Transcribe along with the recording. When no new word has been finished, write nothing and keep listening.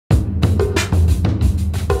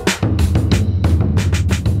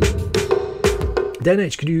Dan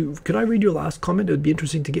H, could I read your last comment? It would be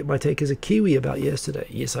interesting to get my take as a Kiwi about yesterday.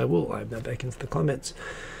 Yes, I will. I'm now back into the comments.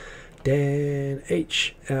 Dan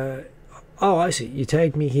H. Oh, I see. You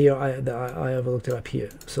tagged me here. I overlooked it up here.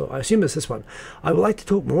 So I assume it's this one. I would like to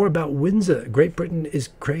talk more about Windsor. Great Britain is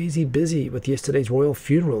crazy busy with yesterday's royal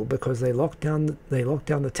funeral because they locked down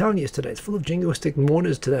the town yesterday. It's full of jingoistic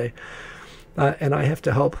mourners today, and I have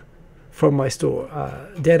to help from my store.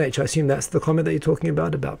 Dan H, I assume that's the comment that you're talking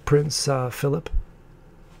about Prince Philip.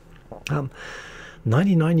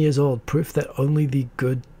 99 years old, proof that only the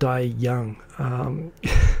good die young.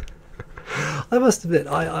 I must admit,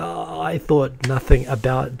 I thought nothing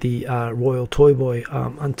about the royal toy boy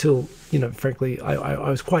until, frankly, I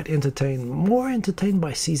was quite entertained, more entertained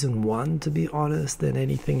by season 1, to be honest, than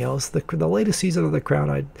anything else. The latest season of The Crown,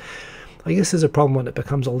 I guess there's a problem when it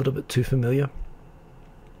becomes a little bit too familiar.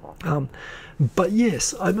 But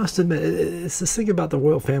yes, I must admit, it's this thing about the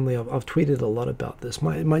royal family. I've tweeted a lot about this.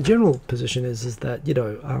 My general position is that,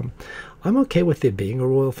 I'm okay with there being a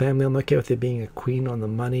royal family. I'm okay with there being a queen on the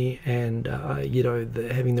money and,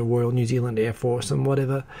 having the Royal New Zealand Air Force and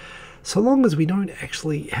whatever, so long as we don't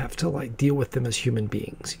actually have to deal with them as human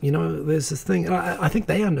beings. There's this thing, and I think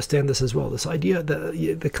they understand this as well, this idea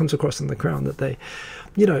that comes across in The Crown, that they,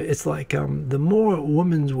 it's like the more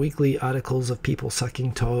Women's Weekly articles of people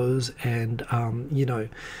sucking toes and,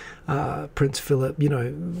 Prince Philip,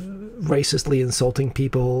 racistly insulting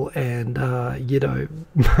people, and,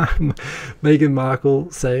 Meghan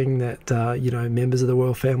Markle saying that, members of the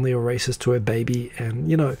royal family are racist to her baby. And,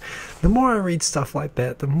 the more I read stuff like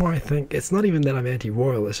that, the more I think it's not even that I'm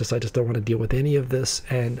anti-royal. It's just I just don't want to deal with any of this.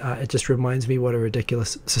 And it just reminds me what a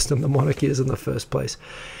ridiculous system the monarchy is in the first place.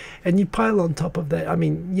 And you pile on top of that, I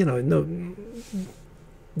mean,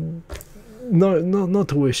 not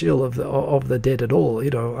to wish ill of the dead at all,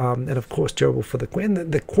 and of course terrible for the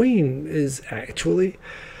Queen. The Queen is actually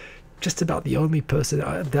just about the only person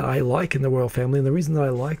that I like in the royal family, and the reason that I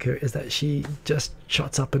like her is that she just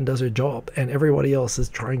shuts up and does her job, and everybody else is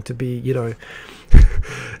trying to be,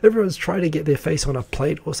 everyone's trying to get their face on a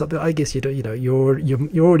plate or something. I guess you're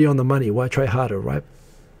already on the money. Why try harder, right?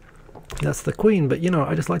 That's the Queen. But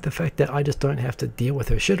I just like the fact that I just don't have to deal with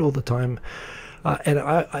her shit all the time. And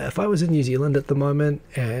if I was in New Zealand at the moment,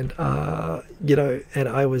 and and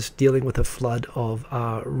I was dealing with a flood of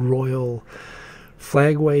royal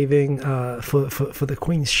flag waving for the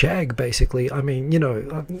Queen's shag, basically, I mean,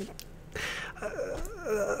 a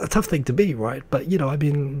tough thing to be, right? But I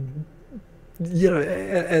mean,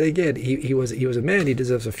 and again, he was a man. He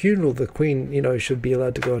deserves a funeral. The Queen, should be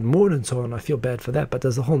allowed to go and mourn and so on. I feel bad for that. But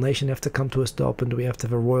does the whole nation have to come to a stop? And do we have to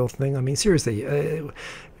have a royal thing? I mean, seriously,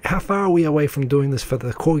 how far are we away from doing this for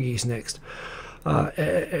the corgis next?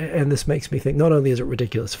 And this makes me think, not only is it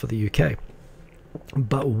ridiculous for the UK,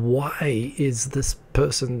 but why is this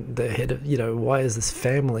person the head of, why is this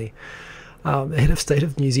family the head of state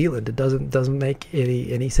of New Zealand? It doesn't make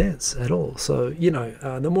any sense at all. So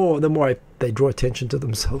the more they draw attention to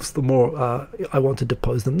themselves, the more I want to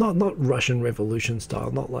depose them. Not Russian Revolution style,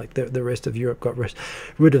 not like the rest of Europe got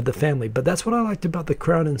rid of the family. But that's what I liked about The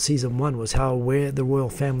Crown in season 1, was how aware the royal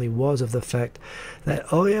family was of the fact that,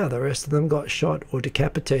 oh yeah, the rest of them got shot or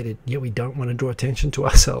decapitated, yet we don't want to draw attention to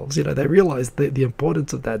ourselves. They realized the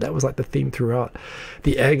importance of that. That was like the theme throughout,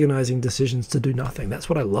 the agonizing decisions to do nothing. That's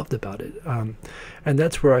what I loved about it. And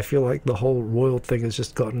that's where I feel like the whole royal thing has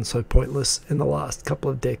just gotten so pointless in the last couple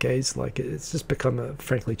of decades. Like, it's just become a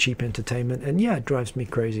frankly cheap entertainment, and yeah, it drives me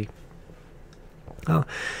crazy. Yeah,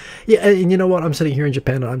 and you know what, I'm sitting here in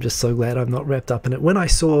Japan and I'm just so glad I'm not wrapped up in it. When I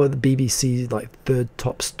saw the BBC third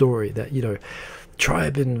top story that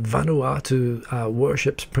tribe in Vanuatu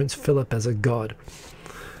worships Prince Philip as a god,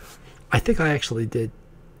 I think I actually did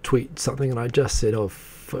tweet something, and I just said, oh,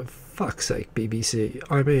 for fuck's sake, BBC.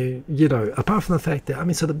 I mean, apart from the fact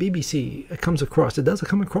that, so the BBC, it does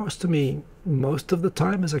come across to me most of the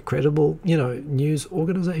time as a credible, news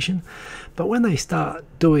organization. But when they start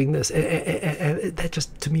doing this, that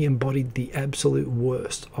just, to me, embodied the absolute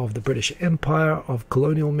worst of the British Empire, of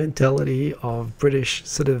colonial mentality, of British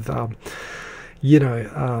sort of, they've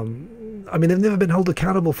never been held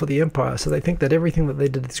accountable for the empire, so they think that everything that they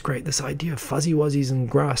did is great. This idea of fuzzy wuzzies and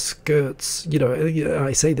grass skirts,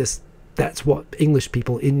 I say this, that's what English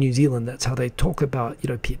people in New Zealand, that's how they talk about,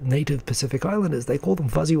 native Pacific Islanders. They call them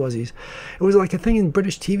fuzzy wuzzies. It was like a thing in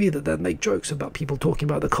British TV that they'd make jokes about people talking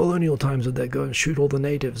about the colonial times, where they'd go and shoot all the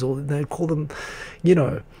natives, or they'd call them,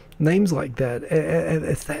 names like that. And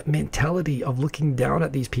it's that mentality of looking down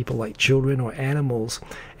at these people like children or animals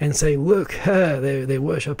and say, look, they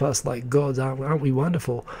worship us like gods, aren't we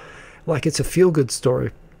wonderful? Like it's a feel-good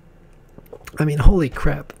story. I mean, holy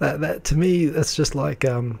crap! That to me, that's just like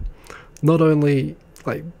not only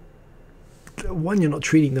like, one, you're not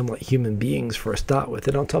treating them like human beings for a start with,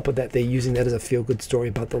 and on top of that, they're using that as a feel-good story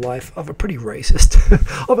about the life of a pretty racist,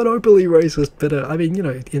 of an openly racist. But I mean, you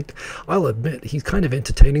know, I'll admit he's kind of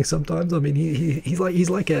entertaining sometimes. I mean, he's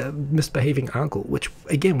like a misbehaving uncle. Which,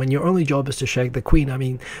 again, when your only job is to shag the queen, I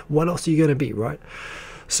mean, what else are you going to be, right?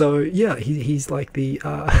 So yeah, he's like the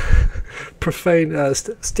profane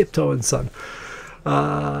steptoe son.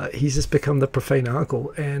 He's just become the profane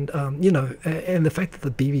uncle, and you know, and the fact that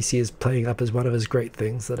the BBC is playing up as one of his great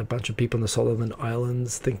things, that a bunch of people in the Solomon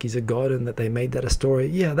Islands think he's a god and that they made that a story,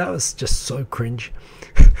 yeah, that was just so cringe.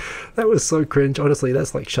 That was so cringe. Honestly,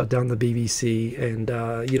 that's like shut down the BBC and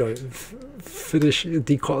you know, finish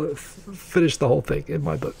the whole thing in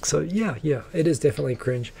my book. So yeah, it is definitely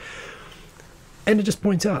cringe, and it just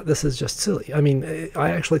points out this is just silly. I mean,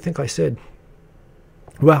 I actually think I said,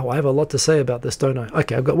 wow, I have a lot to say about this, don't I?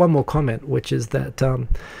 Okay, I've got one more comment, which is that,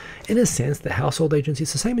 in a sense, the household agency,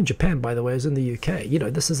 it's the same in Japan, by the way, as in the UK. You know,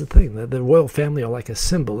 this is the thing. The royal family are like a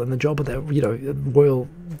symbol, and the job of that, you know, royal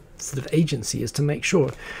sort of agency is to make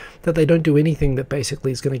sure that they don't do anything that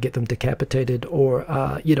basically is going to get them decapitated or,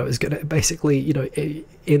 you know, is going to basically, you know,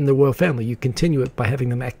 in the royal family, you continue it by having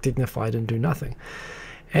them act dignified and do nothing.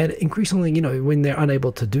 And increasingly, you know, when they're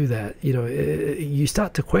unable to do that, you know, you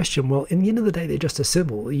start to question, well, in the end of the day, they're just a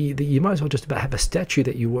symbol. You might as well just about have a statue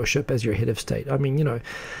that you worship as your head of state. I mean, you know,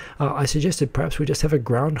 I suggested perhaps we just have a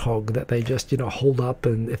groundhog that they just, you know, hold up,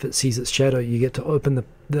 and if it sees its shadow, you get to open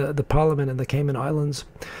the Parliament in the Cayman Islands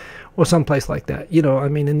or someplace like that. You know, I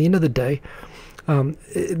mean, in the end of the day,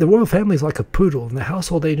 the royal family is like a poodle, and the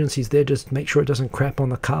household agencies there just make sure it doesn't crap on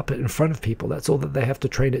the carpet in front of people. That's all that they have to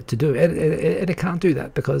train it to do, and it can't do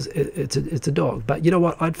that because it's a dog. But you know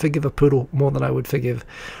what? I'd forgive a poodle more than I would forgive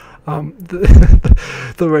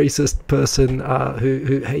the racist person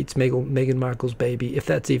who hates Meghan Markle's baby, if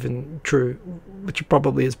that's even true, which it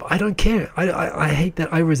probably is. But I don't care. I hate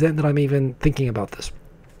that. I resent that I'm even thinking about this.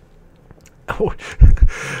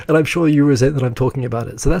 And I'm sure you resent that I'm talking about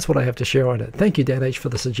it. So that's what I have to share on it. Thank you, Dan H, for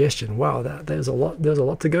the suggestion. Wow, there's a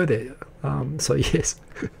lot to go there. So yes.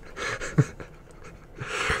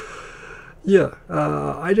 Yeah,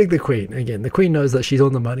 I dig the Queen. Again, the Queen knows that she's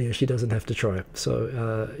on the money and she doesn't have to try.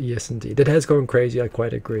 So yes, indeed. It has gone crazy. I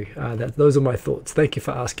quite agree. Those are my thoughts. Thank you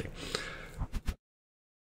for asking.